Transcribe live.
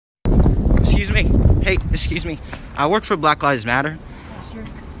hey, excuse me. I work for Black Lives Matter. Yeah, sure.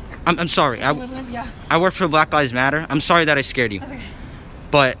 I'm sorry. Yeah. I work for Black Lives Matter. I'm sorry that I scared you. That's okay.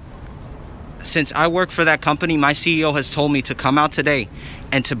 But since I work for that company, my CEO has told me to come out today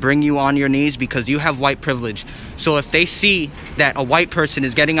and to bring you on your knees because you have white privilege. So if they see that a white person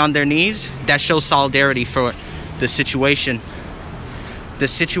is getting on their knees, that shows solidarity for the situation.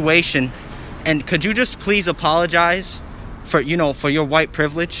 And could you just please apologize for, for your white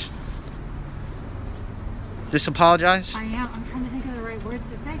privilege? Just apologize. I am. I'm trying to think of the right words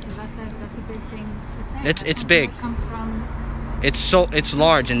to say because that's a big thing to say. It's big. That comes from. It's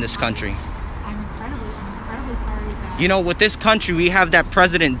large in this country. I'm incredibly sorry that. With this country, we have that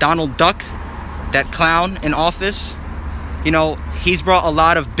president, Donald Duck, that clown in office. He's brought a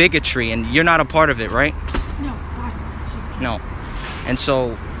lot of bigotry, and you're not a part of it, right? No, God, jeez. No. And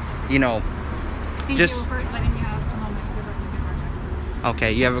so, Thank you for letting me have a moment.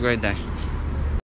 Okay, you have a great day.